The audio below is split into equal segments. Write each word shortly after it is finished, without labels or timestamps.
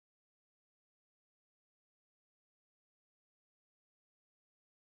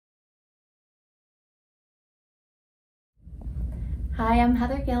Hi, I'm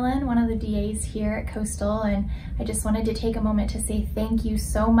Heather Gillen, one of the DAs here at Coastal, and I just wanted to take a moment to say thank you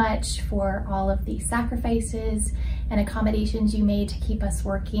so much for all of the sacrifices and accommodations you made to keep us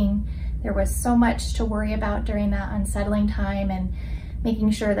working. There was so much to worry about during that unsettling time, and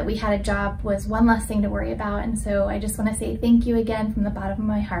making sure that we had a job was one less thing to worry about. And so I just want to say thank you again from the bottom of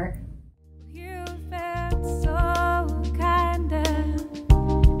my heart. You've been so kind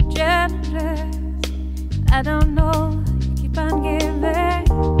and generous. I don't know, you keep on giving.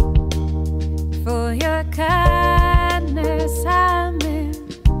 For your kindness, I'm in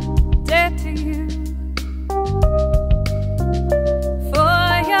debt to you.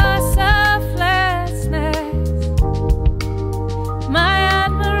 For your selflessness, my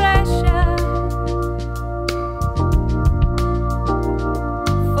admiration.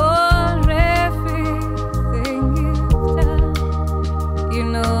 For everything you've done, you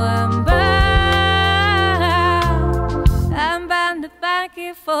know I'm bound to thank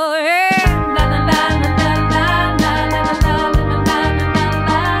you for it.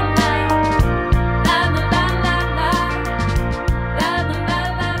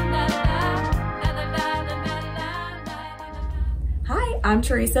 Hi, I'm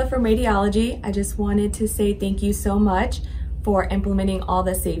Teresa from Radiology. I just wanted to say thank you so much for implementing all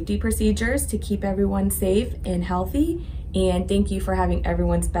the safety procedures to keep everyone safe and healthy. And thank you for having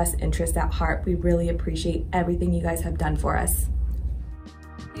everyone's best interest at heart. We really appreciate everything you guys have done for us.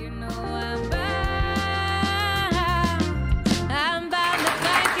 You know